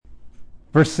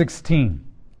Verse 16,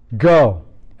 go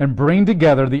and bring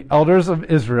together the elders of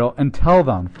Israel and tell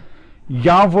them,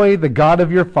 Yahweh, the God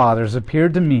of your fathers,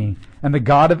 appeared to me, and the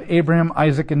God of Abraham,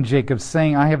 Isaac, and Jacob,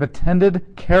 saying, I have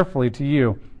attended carefully to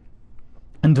you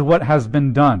and to what has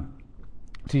been done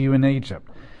to you in Egypt.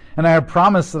 And I have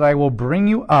promised that I will bring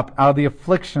you up out of the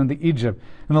affliction of the Egypt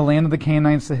and the land of the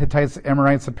Canaanites, the Hittites, the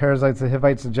Amorites, the Perizzites, the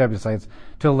Hivites, the Jebusites,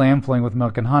 to a land flowing with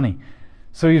milk and honey.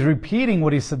 So he's repeating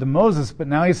what he said to Moses, but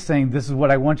now he's saying, this is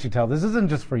what I want you to tell. This isn't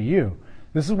just for you.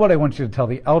 This is what I want you to tell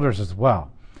the elders as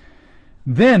well.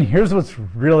 Then, here's what's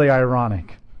really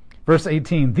ironic. Verse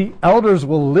 18, the elders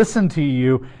will listen to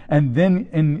you, and then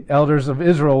the elders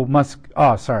will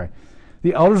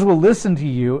listen to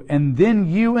you, and then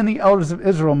you and the elders of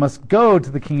Israel must go to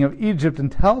the king of Egypt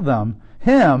and tell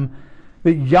him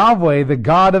that Yahweh, the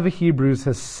God of the Hebrews,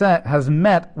 has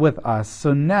met with us.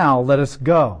 So now let us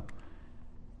go.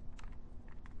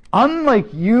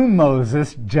 Unlike you,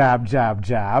 Moses, jab, jab,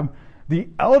 jab, the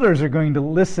elders are going to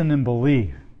listen and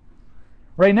believe.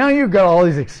 Right now you've got all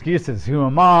these excuses. Who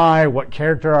am I? What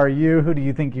character are you? Who do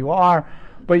you think you are?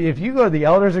 But if you go, the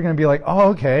elders are going to be like, oh,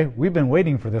 okay, we've been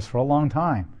waiting for this for a long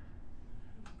time.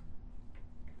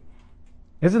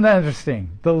 Isn't that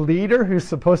interesting? The leader who's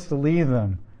supposed to lead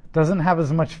them doesn't have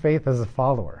as much faith as the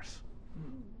followers.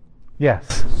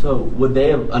 Yes? So would they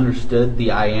have understood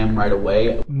the I am right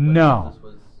away? No.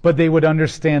 But they would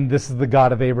understand this is the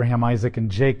God of Abraham, Isaac,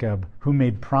 and Jacob who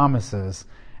made promises.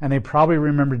 And they probably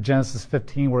remember Genesis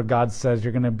 15 where God says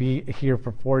you're going to be here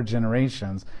for 4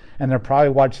 generations. And they're probably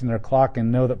watching their clock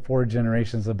and know that 4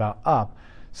 generations is about up.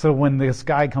 So when this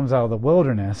guy comes out of the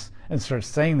wilderness and starts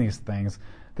saying these things,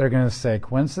 they're going to say,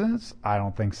 coincidence? I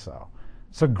don't think so.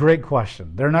 So great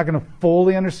question. They're not going to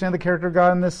fully understand the character of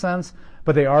God in this sense,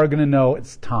 but they are going to know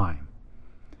it's time.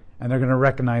 And they're going to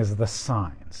recognize the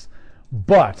signs.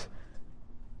 But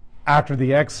after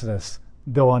the Exodus,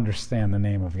 they'll understand the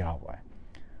name of Yahweh.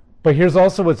 But here's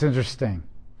also what's interesting.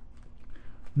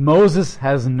 Moses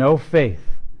has no faith,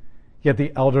 yet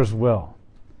the elders will.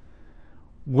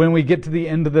 When we get to the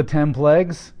end of the 10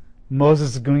 plagues,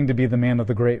 Moses is going to be the man of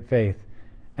the great faith,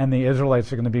 and the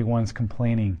Israelites are going to be ones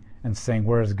complaining and saying,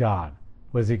 where is God?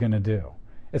 What is he going to do?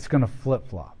 It's going to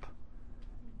flip-flop.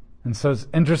 And so it's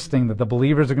interesting that the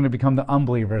believers are going to become the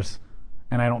unbelievers,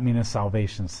 and I don't mean in a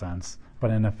salvation sense,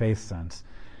 but in a faith sense.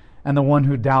 And the one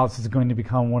who doubts is going to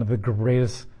become one of the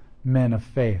greatest men of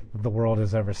faith that the world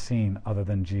has ever seen other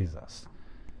than Jesus.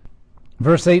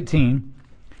 Verse 18,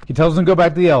 he tells them to go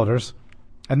back to the elders,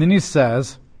 and then he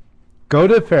says, go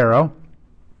to Pharaoh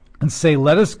and say,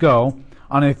 let us go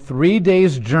on a 3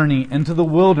 days journey into the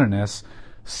wilderness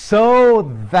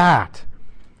so that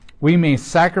we may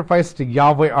sacrifice to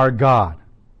Yahweh our God.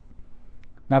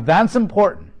 Now that's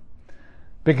important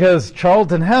because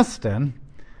Charlton Heston,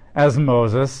 as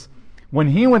Moses, when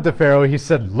he went to Pharaoh, he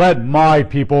said, let my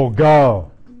people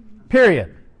go.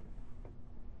 Period.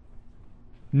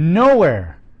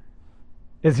 Nowhere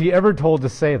is he ever told to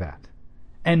say that.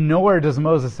 And nowhere does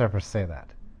Moses ever say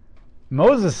that.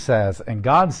 Moses says, and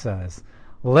God says,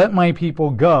 let my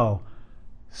people go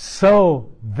so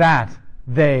that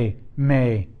they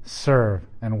may serve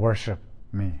and worship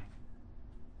me.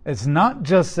 It's not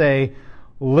just a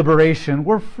liberation.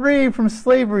 We're free from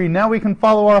slavery. Now we can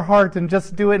follow our heart and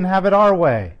just do it and have it our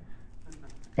way.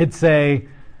 It's a,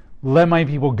 let my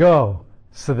people go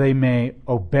so they may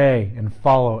obey and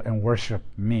follow and worship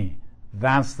me.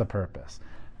 That's the purpose.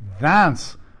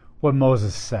 That's what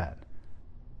Moses said.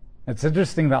 It's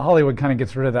interesting that Hollywood kind of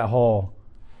gets rid of that whole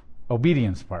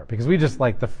obedience part because we just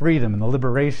like the freedom and the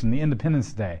liberation, the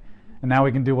Independence Day, and now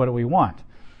we can do what we want.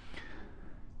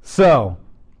 So,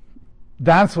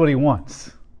 that's what he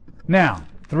wants. Now,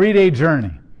 3-day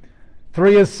journey.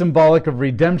 3 is symbolic of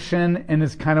redemption and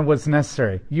is kind of what's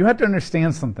necessary. You have to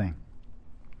understand something.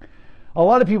 A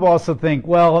lot of people also think,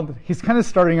 well, he's kind of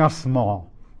starting off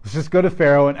small. Let's just go to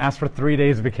Pharaoh and ask for 3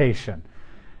 days vacation.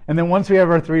 And then once we have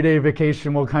our 3-day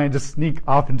vacation, we'll kind of just sneak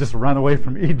off and just run away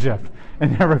from Egypt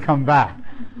and never come back.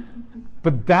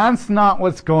 But that's not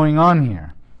what's going on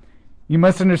here. You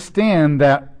must understand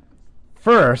that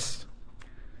first,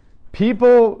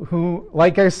 people who,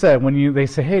 like I said, when they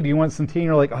say, hey, do you want some tea? And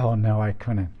you're like, oh, no, I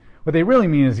couldn't. What they really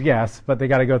mean is yes, but they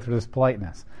got to go through this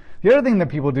politeness. The other thing that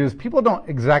people do is people don't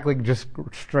exactly just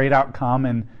straight out come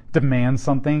and demand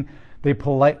something. They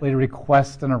politely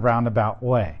request in a roundabout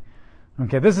way.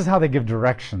 Okay, this is how they give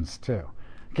directions too.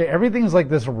 Okay, everything's like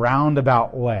this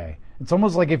roundabout way. It's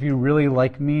almost like if you really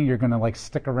like me, you're going to like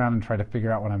stick around and try to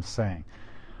figure out what I'm saying.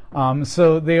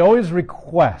 So they always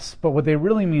request, but what they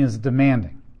really mean is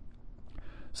demanding.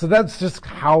 So that's just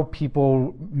how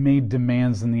people made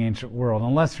demands in the ancient world,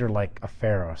 unless you're like a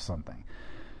pharaoh or something.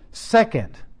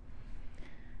 Second,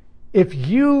 if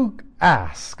you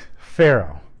ask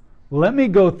Pharaoh, let me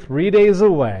go 3 days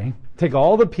away, take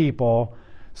all the people,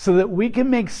 so that we can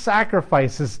make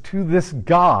sacrifices to this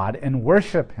God and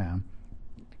worship him,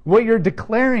 what you're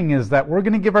declaring is that we're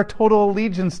going to give our total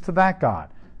allegiance to that God,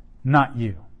 not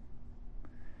you.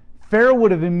 Pharaoh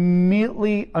would have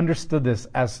immediately understood this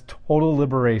as total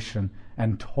liberation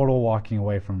and total walking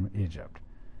away from Egypt.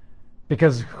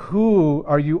 Because who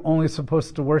are you only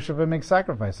supposed to worship and make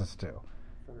sacrifices to?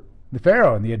 The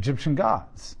Pharaoh and the Egyptian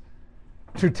gods.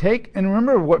 To take, and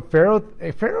remember what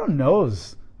Pharaoh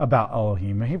knows about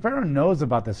Elohim. Pharaoh knows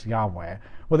about this Yahweh.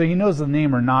 Whether he knows the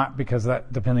name or not, because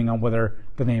that, depending on whether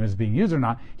the name is being used or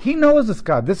not, he knows this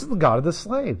God. This is the God of the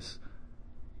slaves.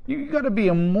 You got to be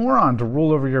a moron to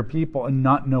rule over your people and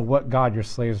not know what God your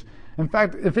slaves. In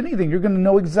fact, if anything, you're going to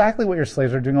know exactly what your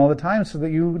slaves are doing all the time so that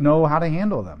you know how to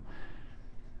handle them.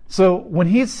 So when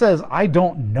he says, I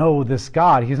don't know this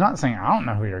God, he's not saying, I don't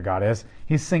know who your God is.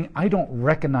 He's saying, I don't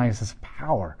recognize his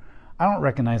power. I don't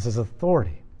recognize his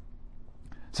authority.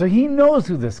 So he knows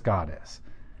who this God is.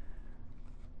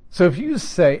 So if you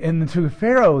say, and to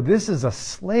Pharaoh, this is a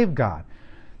slave God,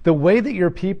 the way that your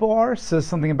people are says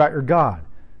something about your God.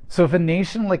 So if a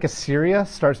nation like Assyria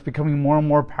starts becoming more and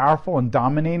more powerful and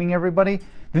dominating everybody,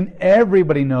 then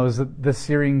everybody knows that the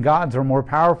Syrian gods are more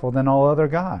powerful than all other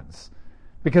gods.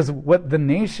 Because what the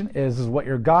nation is what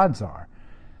your gods are.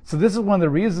 So this is one of the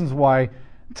reasons why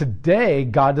today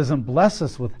God doesn't bless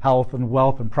us with health and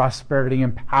wealth and prosperity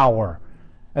and power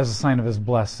as a sign of his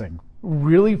blessing.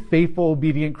 Really faithful,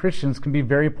 obedient Christians can be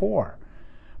very poor.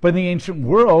 But in the ancient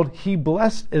world, he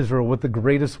blessed Israel with the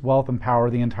greatest wealth and power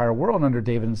of the entire world under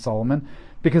David and Solomon,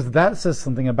 because that says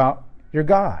something about your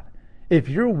God. If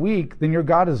you're weak, then your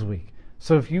God is weak.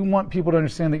 So if you want people to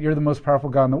understand that you're the most powerful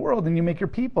God in the world, then you make your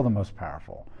people the most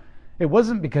powerful. It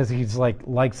wasn't because he's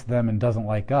likes them and doesn't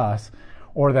like us,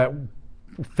 or that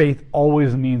faith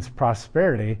always means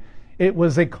prosperity. It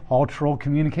was a cultural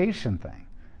communication thing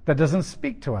that doesn't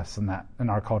speak to us in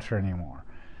our culture anymore.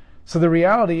 So the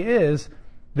reality is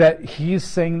that he's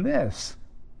saying this: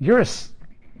 your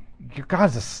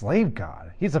God's a slave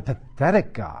God. He's a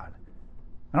pathetic God.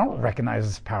 I don't recognize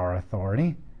his power,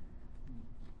 authority.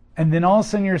 And then all of a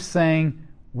sudden you're saying,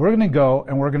 we're going to go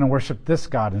and we're going to worship this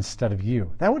God instead of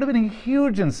you. That would have been a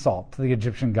huge insult to the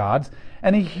Egyptian gods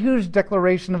and a huge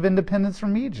declaration of independence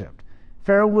from Egypt.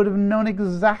 Pharaoh would have known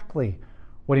exactly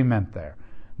what he meant there.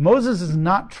 Moses is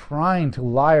not trying to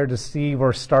lie or deceive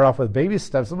or start off with baby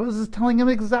steps. Moses is telling him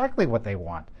exactly what they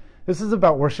want. This is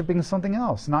about worshiping something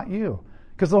else, not you.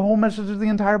 Because the whole message of the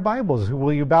entire Bible is who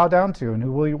will you bow down to and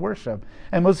who will you worship.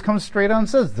 And Moses comes straight on and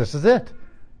says, this is it.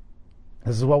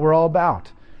 This is what we're all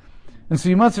about. And so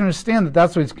you must understand that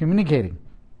that's what he's communicating.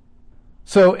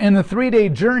 So in the 3-day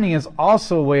journey is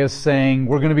also a way of saying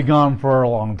we're going to be gone for a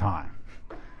long time.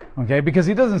 Okay? Because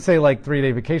he doesn't say like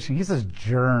 3-day vacation. He says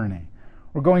journey.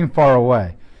 We're going far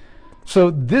away. So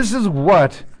this is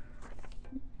what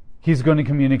he's going to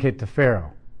communicate to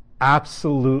Pharaoh.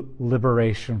 Absolute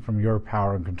liberation from your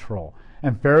power and control.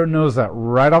 And Pharaoh knows that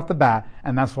right off the bat,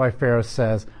 and that's why Pharaoh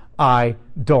says, I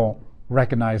don't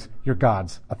recognize your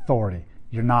God's authority.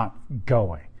 You're not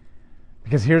going.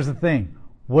 Because here's the thing.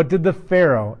 What did the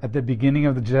Pharaoh at the beginning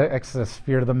of the Exodus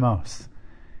fear the most?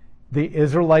 The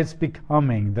Israelites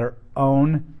becoming their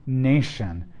own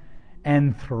nation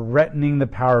and threatening the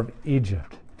power of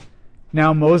Egypt.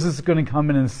 Now Moses is going to come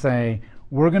in and say,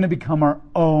 we're going to become our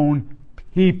own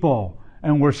people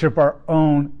and worship our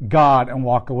own God and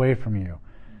walk away from you.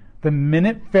 The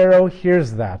minute Pharaoh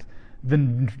hears that,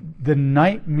 the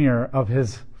nightmare of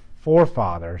his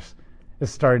forefathers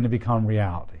is starting to become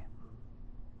reality.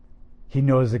 He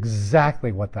knows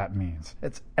exactly what that means.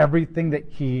 It's everything that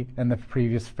he and the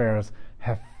previous pharaohs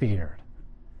have feared.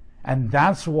 And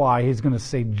that's why he's going to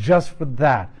say just for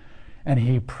that, and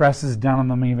he presses down on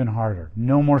them even harder.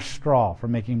 No more straw for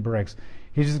making bricks.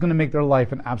 He's just going to make their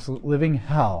life an absolute living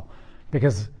hell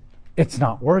because it's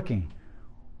not working.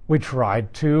 We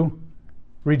tried to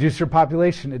reduce your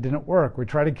population. It didn't work. We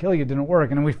tried to kill you. It didn't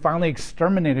work. And then we finally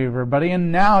exterminated everybody,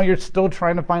 and now you're still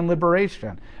trying to find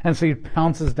liberation. And so he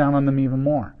pounces down on them even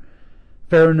more.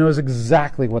 Pharaoh knows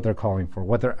exactly what they're calling for,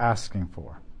 what they're asking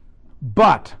for.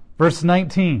 But, verse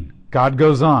 19, God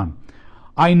goes on.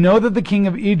 I know that the king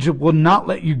of Egypt will not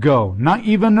let you go, not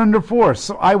even under force.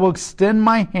 So I will extend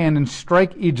my hand and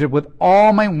strike Egypt with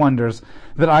all my wonders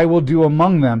that I will do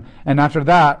among them. And after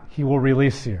that, he will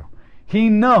release you. He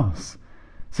knows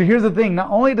So here's the thing. Not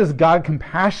only does God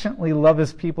compassionately love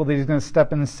his people that he's going to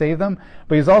step in and save them,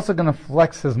 but he's also going to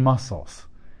flex his muscles.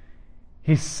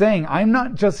 He's saying, I'm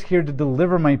not just here to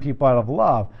deliver my people out of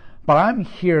love, but I'm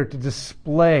here to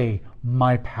display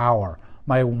my power,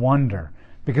 my wonder.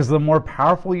 Because the more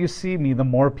powerful you see me, the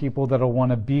more people that will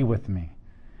want to be with me.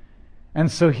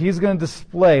 And so he's going to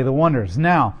display the wonders.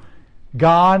 Now,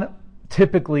 God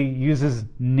typically uses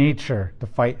nature to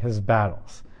fight his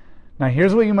battles. Now,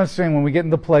 here's what you must understand when we get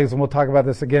into plagues, and we'll talk about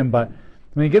this again, but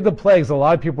when you get the plagues, a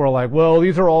lot of people are like, well,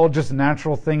 these are all just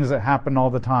natural things that happen all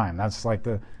the time. That's like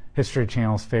the History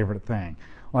Channel's favorite thing.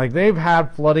 Like, they've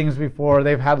had floodings before,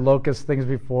 they've had locust things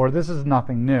before. This is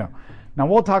nothing new. Now,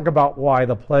 we'll talk about why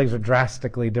the plagues are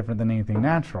drastically different than anything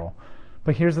natural.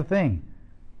 But here's the thing.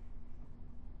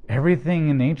 Everything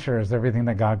in nature is everything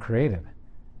that God created.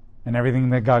 And everything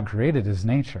that God created is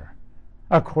nature.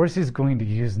 Of course he's going to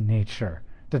use nature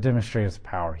to demonstrate his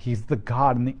power. He's the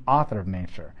God and the author of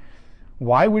nature.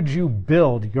 Why would you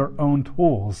build your own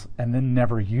tools and then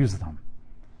never use them?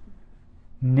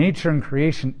 Nature and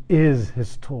creation is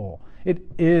his tool. It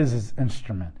is his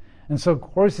instrument. And so, of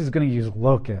course, he's going to use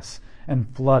locusts and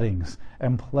floodings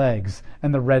and plagues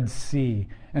and the Red Sea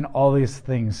and all these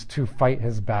things to fight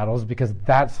his battles because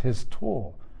that's his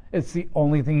tool. It's the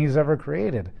only thing he's ever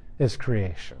created, is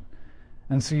creation.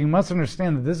 And so you must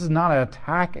understand that this is not an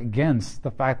attack against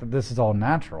the fact that this is all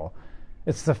natural.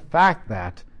 It's the fact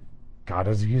that God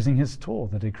is using his tool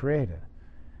that he created.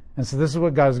 And so this is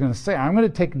what God is going to say. I'm going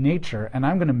to take nature and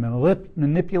I'm going to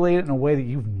manipulate it in a way that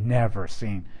you've never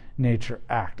seen nature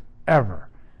act, ever.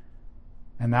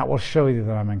 And that will show you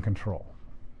that I'm in control.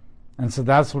 And so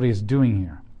that's what he's doing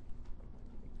here.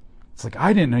 It's like,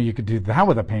 I didn't know you could do that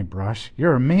with a paintbrush.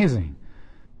 You're amazing.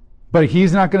 But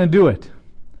he's not going to do it.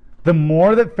 The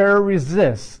more that Pharaoh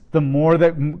resists, the more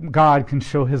that God can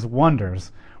show his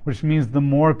wonders, which means the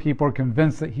more people are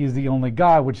convinced that he's the only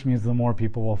God, which means the more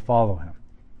people will follow him.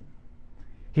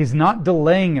 He's not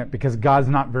delaying it because God's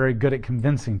not very good at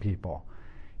convincing people.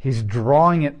 He's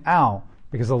drawing it out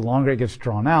because the longer it gets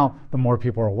drawn out, the more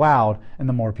people are wowed and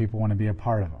the more people want to be a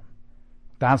part of him.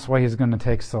 That's why he's going to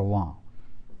take so long.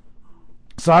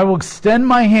 So I will extend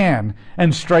my hand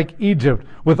and strike Egypt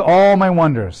with all my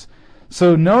wonders.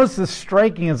 So notice the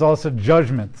striking is also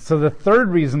judgment. So the third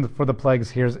reason for the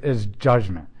plagues here is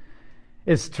judgment.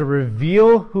 It's to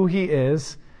reveal who he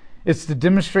is. It's to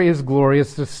demonstrate his glory.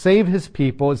 It's to save his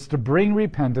people. It's to bring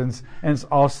repentance. And it's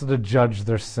also to judge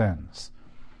their sins.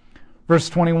 Verse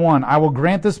 21, I will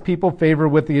grant this people favor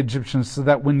with the Egyptians so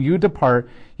that when you depart,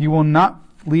 you will not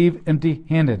leave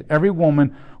empty-handed. Every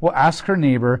woman will ask her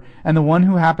neighbor and the one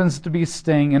who happens to be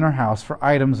staying in her house for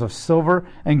items of silver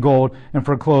and gold and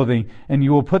for clothing, and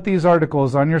you will put these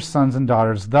articles on your sons and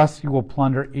daughters. Thus you will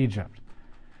plunder Egypt.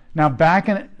 Now back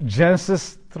in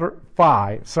Genesis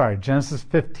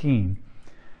 15,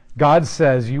 God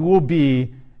says you will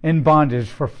be in bondage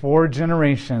for 4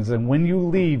 generations, and when you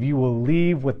will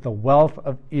leave with the wealth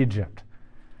of Egypt.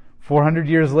 400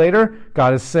 years later,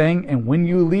 God is saying, and when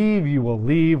you will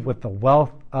leave with the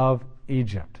wealth of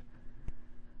Egypt.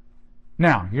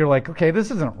 Now, you're like, okay,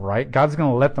 this isn't right. God's going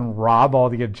to let them rob all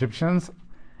the Egyptians,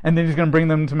 and then he's going to bring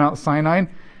them to Mount Sinai,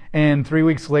 and 3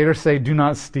 weeks later say, do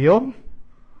not steal?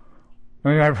 I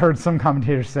mean, I've heard some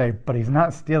commentators say, but he's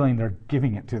not stealing, they're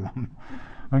giving it to them.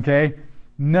 Okay?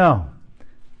 No.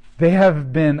 They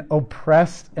have been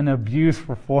oppressed and abused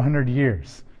for 400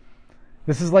 years.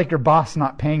 This is like your boss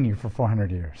not paying you for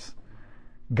 400 years.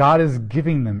 God is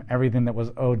giving them everything that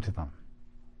was owed to them.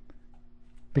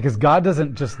 Because God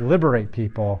doesn't just liberate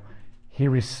people, he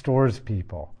restores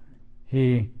people.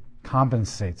 He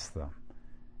compensates them.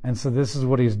 And so this is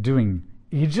what he's doing.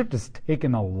 Egypt has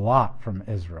taken a lot from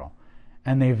Israel.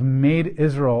 And they've made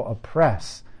Israel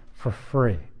oppress for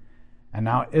free. And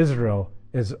now Israel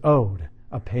is owed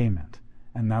a payment.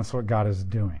 And that's what God is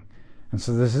doing. And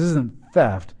so this isn't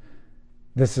theft.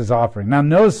 This is offering. Now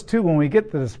notice too, when we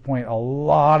get to this point, a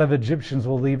lot of Egyptians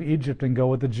will leave Egypt and go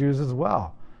with the Jews as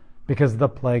well. Because the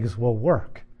plagues will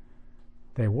work.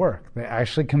 They work. They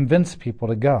actually convince people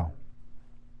to go.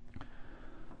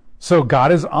 So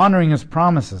God is honoring his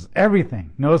promises.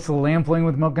 Everything. Notice the lamb flowing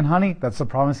with milk and honey. That's the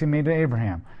promise he made to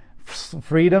Abraham.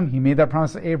 Freedom. He made that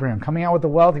promise to Abraham. Coming out with the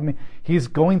wealth. He's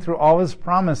going through all his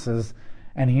promises.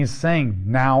 And he's saying,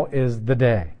 now is the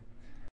day.